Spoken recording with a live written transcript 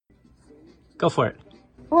Go for it.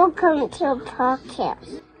 Welcome to the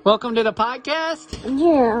podcast. Welcome to the podcast.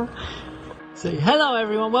 Yeah. Say hello,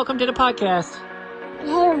 everyone. Welcome to the podcast.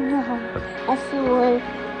 Hello, everyone.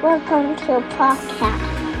 Welcome to the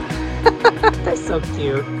podcast. That's so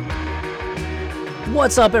cute.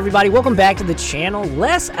 What's up, everybody? Welcome back to the channel.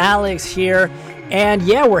 Les Alex here. And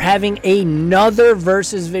yeah, we're having another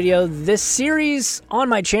Versus video. This series on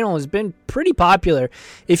my channel has been pretty popular.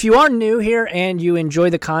 If you are new here and you enjoy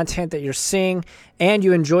the content that you're seeing and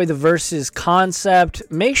you enjoy the Versus concept,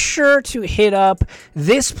 make sure to hit up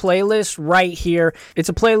this playlist right here. It's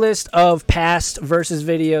a playlist of past Versus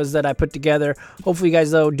videos that I put together. Hopefully you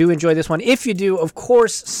guys, though, do enjoy this one. If you do, of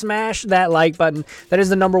course, smash that like button. That is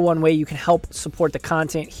the #1 way you can help support the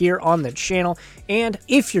content here on the channel. And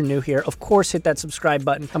if you're new here, of course, hit that subscribe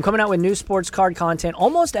button. I'm coming out with new sports card content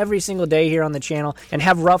almost every single day here on the channel and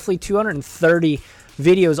have roughly 230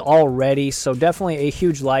 videos already, so definitely a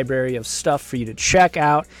huge library of stuff for you to check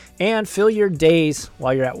out and fill your days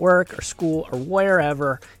while you're at work or school or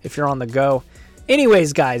wherever if you're on the go.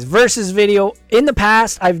 Anyways, guys, Versus video. In the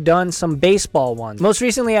past, I've done some baseball ones. Most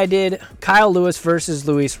recently, I did Kyle Lewis versus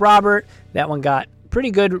Luis Robert. That one got pretty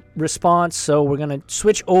good response, so we're going to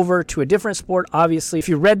switch over to a different sport. Obviously, if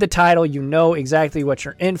you read the title, you know exactly what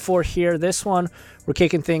you're in for here. This one, we're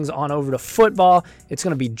kicking things on over to football. It's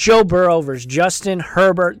going to be Joe Burrow versus Justin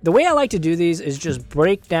Herbert. The way I like to do these is just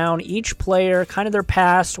break down each player, kind of their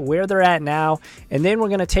past, where they're at now, and then we're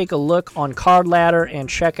going to take a look on Card Ladder and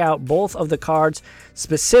check out both of the cards,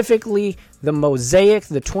 specifically the Mosaic,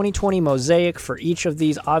 the 2020 Mosaic for each of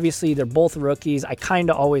these. Obviously, they're both rookies. I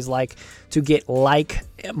kind of always like to get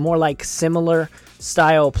more like similar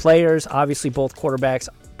style players. Obviously, both quarterbacks,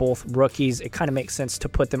 both rookies. It kind of makes sense to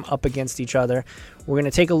put them up against each other. We're going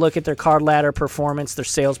to take a look at their Card Ladder performance, their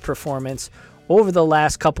sales performance over the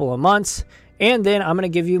last couple of months. And then I'm going to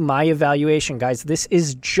give you my evaluation, guys. This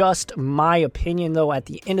is just my opinion, though. At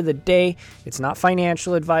the end of the day, it's not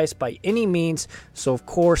financial advice by any means. So, of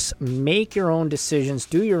course, make your own decisions.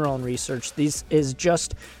 Do your own research. This is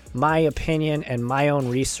just my opinion and my own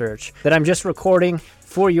research that I'm just recording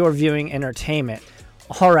for your viewing entertainment.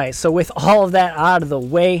 All right, so with all of that out of the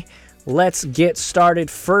way, let's get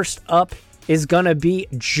started. First up is going to be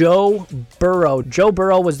Joe Burrow. Joe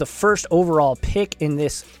Burrow was the first overall pick in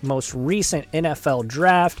this most recent NFL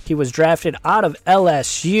draft. He was drafted out of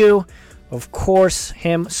LSU. Of course,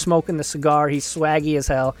 him smoking the cigar. He's swaggy as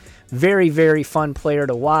hell. Very, very fun player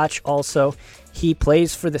to watch. Also, he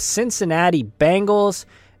plays for the Cincinnati Bengals,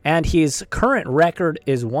 and his current record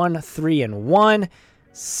is 1-3-1,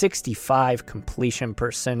 65 completion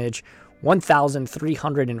percentage,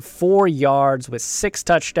 1,304 yards with 6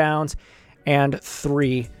 touchdowns and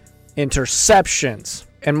 3 interceptions.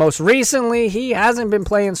 And most recently, he hasn't been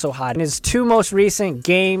playing so hot. In his 2 most recent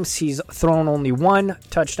games, he's thrown only 1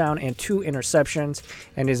 touchdown and 2 interceptions.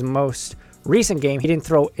 And his most recent game, he didn't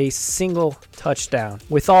throw a single touchdown.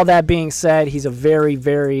 With all that being said, he's a very,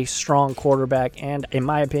 very strong quarterback and, in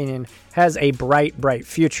my opinion, has a bright, bright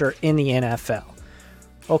future in the NFL.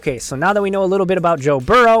 Okay, so now that we know a little bit about Joe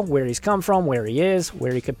Burrow, where he's come from, where he is,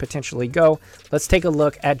 where he could potentially go, let's take a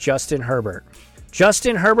look at Justin Herbert.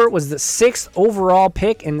 Justin Herbert was the 6th overall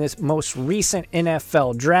pick in this most recent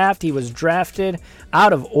NFL draft. He was drafted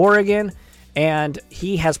out of Oregon, and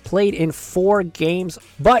he has played in 4 games,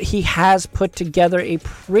 but he has put together a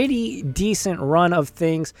pretty decent run of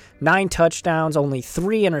things. 9 touchdowns, only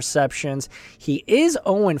 3 interceptions. He is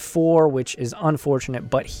 0-4, which is unfortunate,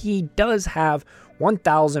 but he does have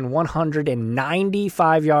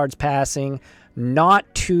 1,195 yards passing. Not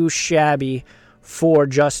too shabby for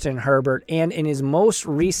Justin Herbert. And in his most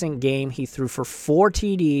recent game, he threw for 4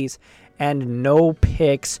 TDs and no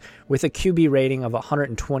picks with a QB rating of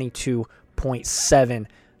 122.7.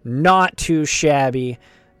 Not too shabby.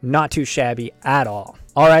 Not too shabby at all.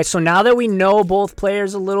 All right, so now that we know both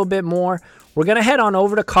players a little bit more, we're going to head on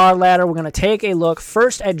over to Card Ladder. We're going to take a look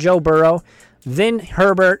first at Joe Burrow, then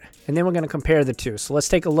Herbert, and then we're going to compare the two. So let's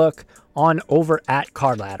take a look on over at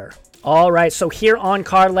Card Ladder. All right, so here on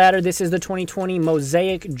Card Ladder, this is the 2020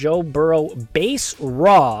 Mosaic Joe Burrow Base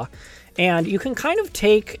Raw. And you can kind of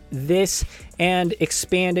take this and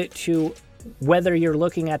expand it to whether you're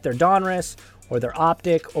looking at their Donruss or their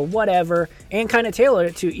Optic or whatever, and kind of tailor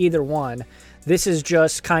it to either one. This is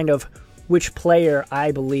just kind of which player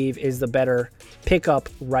I believe is the better pickup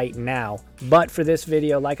right now. But for this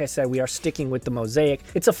video, like I said, we are sticking with the Mosaic.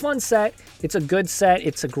 It's a fun set. It's a good set.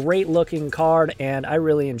 It's a great looking card, and I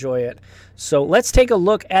really enjoy it. So let's take a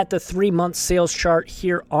look at the 3-month sales chart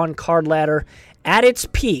here on Card Ladder. At its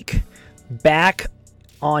peak, back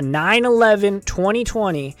on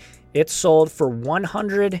 9/11/2020, it sold for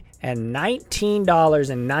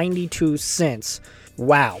 $119.92.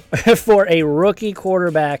 Wow. For a rookie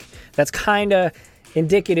quarterback, that's kind of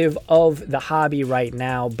indicative of the hobby right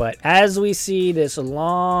now. But as we see this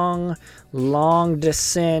long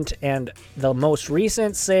descent, and the most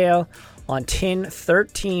recent sale on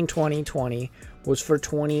 10/13/2020 was for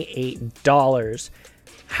 $28.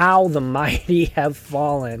 How the mighty have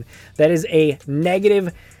fallen. That is a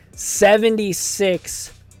negative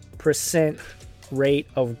 76% rate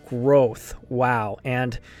of growth. Wow.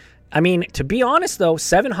 And I mean, to be honest though,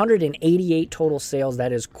 788 total sales,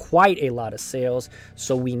 that is quite a lot of sales.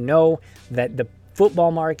 So we know that the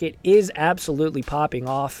football market is absolutely popping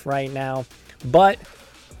off right now. But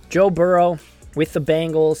Joe Burrow with the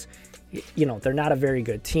Bengals, you know, they're not a very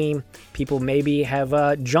good team. People maybe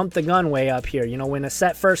have jumped the gun way up here. You know, when a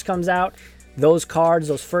set first comes out, those cards,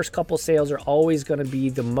 those first couple sales are always going to be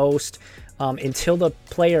the most until the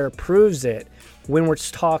player proves it when we're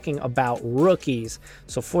talking about rookies.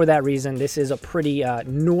 So for that reason, this is a pretty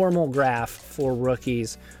normal graph for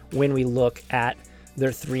rookies when we look at their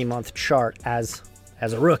 3-month chart as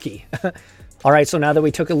a rookie. All right, so now that we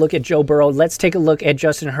took a look at Joe Burrow, let's take a look at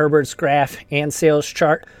Justin Herbert's graph and sales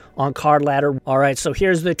chart on Card Ladder. All right, so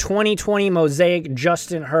here's the 2020 Mosaic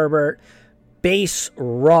Justin Herbert base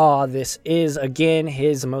raw. This is, again,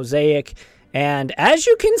 his Mosaic. And as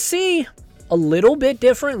you can see, a little bit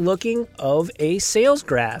different looking of a sales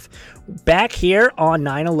graph. Back here on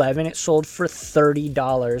 9/11, it sold for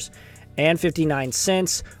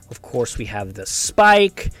 $30.59. Of course, we have the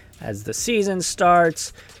spike as the season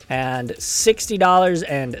starts, and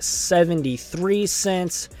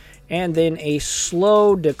 $60.73, and then a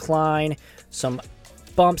slow decline, some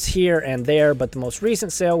bumps here and there, but the most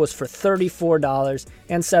recent sale was for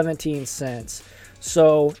 $34.17.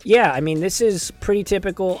 So, yeah, I mean, this is pretty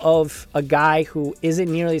typical of a guy who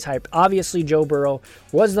isn't nearly as hyped. Obviously, Joe Burrow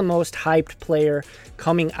was the most hyped player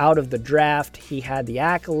coming out of the draft. He had the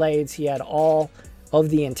accolades. He had all of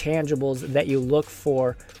the intangibles that you look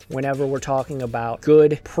for whenever we're talking about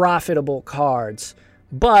good, profitable cards.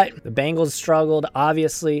 But the Bengals struggled.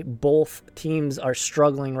 Obviously, both teams are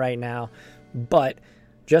struggling right now. But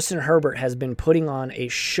Justin Herbert has been putting on a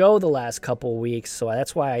show the last couple weeks, so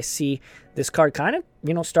that's why I see this card kind of,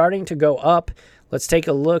 you know, starting to go up. Let's take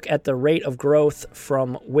a look at the rate of growth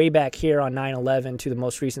from way back here on 9/11 to the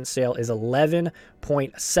most recent sale is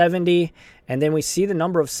 11.70, and then we see the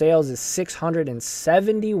number of sales is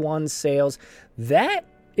 671 sales. That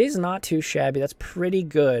is not too shabby. That's pretty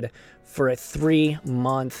good for a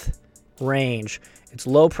 3-month range. Its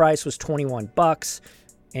low price was $21.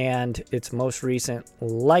 And its most recent,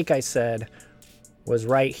 like I said, was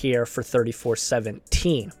right here for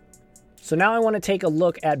 $34.17. So now I want to take a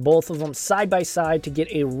look at both of them side by side to get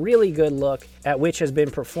a really good look at which has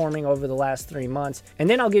been performing over the last 3 months. And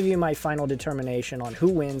then I'll give you my final determination on who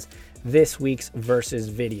wins this week's versus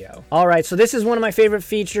video. All right, so this is one of my favorite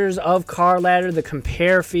features of Card Ladder, the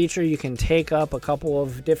compare feature. You can take up a couple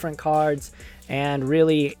of different cards and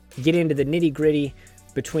really get into the nitty gritty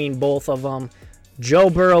between both of them. Joe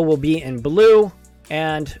Burrow will be in blue,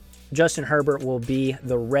 and Justin Herbert will be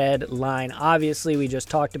the red line. Obviously, we just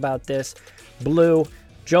talked about this. Blue,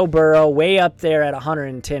 Joe Burrow way up there at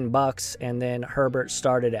 $110, and then Herbert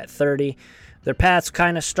started at $30. Their paths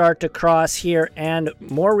kind of start to cross here, and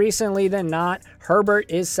more recently than not,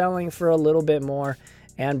 Herbert is selling for a little bit more,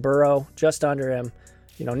 and Burrow just under him.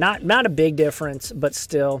 You know, not a big difference, but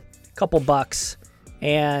still a couple bucks.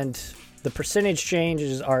 And the percentage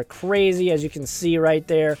changes are crazy, as you can see right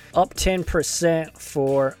there. Up 10%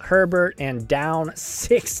 for Herbert and down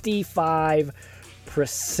 65%.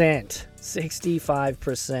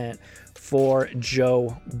 65% for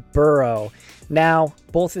Joe Burrow. Now,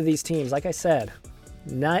 both of these teams, like I said,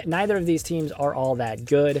 neither of these teams are all that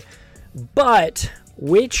good. But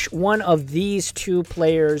which one of these two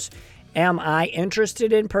players am I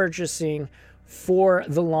interested in purchasing for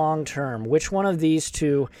the long term? Which one of these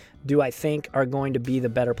two do I think are going to be the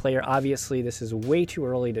better player? Obviously, this is way too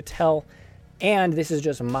early to tell, and this is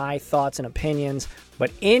just my thoughts and opinions.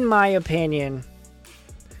 But in my opinion,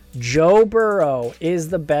 Joe Burrow is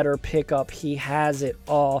the better pickup. He has it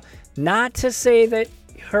all. Not to say that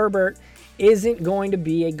Herbert isn't going to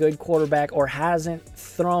be a good quarterback or hasn't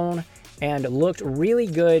thrown and looked really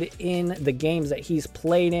good in the games that he's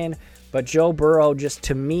played in, but Joe Burrow just,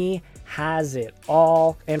 to me, has it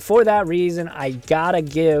all. And for that reason, I gotta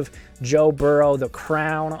give Joe Burrow the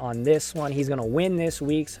crown on this one. He's gonna win this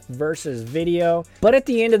week's versus video. But at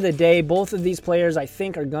the end of the day, both of these players I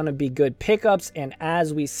think are gonna be good pickups. And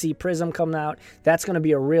as we see Prism come out, that's gonna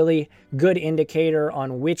be a really good indicator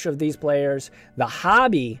on which of these players the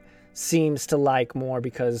hobby seems to like more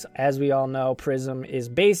because, as we all know, Prism is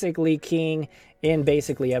basically king in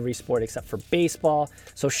basically every sport except for baseball.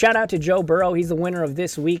 So shout out to Joe Burrow. He's the winner of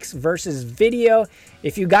this week's Versus video.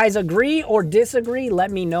 If you guys agree or disagree, let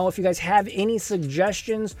me know. If you guys have any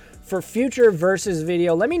suggestions for future Versus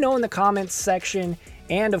video, let me know in the comments section.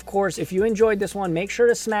 And of course, if you enjoyed this one, make sure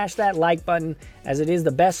to smash that like button, as it is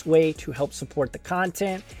the best way to help support the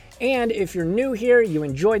content. And if you're new here, you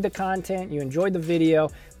enjoyed the content, you enjoyed the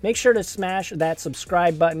video, make sure to smash that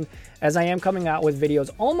subscribe button, as I am coming out with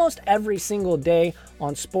videos almost every single day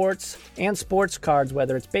on sports and sports cards,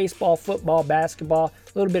 whether it's baseball, football, basketball,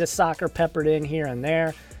 a little bit of soccer peppered in here and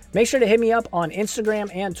there. Make sure to hit me up on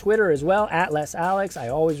Instagram and Twitter as well, @LesAlex. I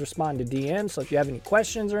always respond to DMs, so if you have any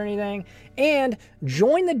questions or anything. And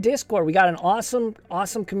join the Discord. We got an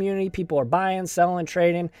awesome community. People are buying, selling,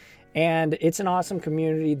 trading. And it's an awesome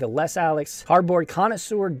community, the Les Alex Cardboard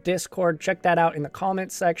Connoisseur Discord. Check that out in the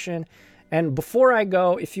comments section. And before I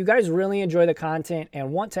go, if you guys really enjoy the content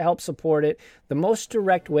and want to help support it, the most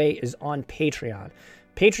direct way is on Patreon.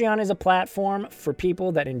 Patreon is a platform for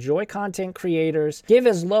people that enjoy content creators. Give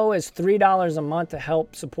as low as $3 a month to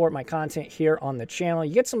help support my content here on the channel.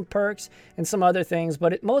 You get some perks and some other things,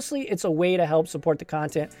 but mostly it's a way to help support the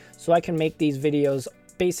content so I can make these videos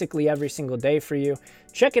basically every single day for you.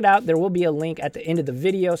 Check it out. There will be a link at the end of the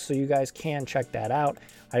video so you guys can check that out.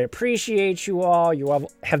 I appreciate you all. You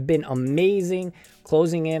all have been amazing,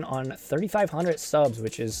 closing in on 3,500 subs,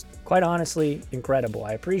 which is quite honestly incredible.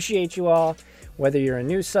 I appreciate you all, whether you're a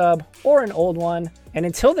new sub or an old one. And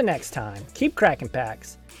until the next time, keep cracking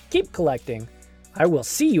packs, keep collecting. I will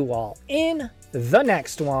see you all in the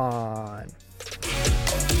next one.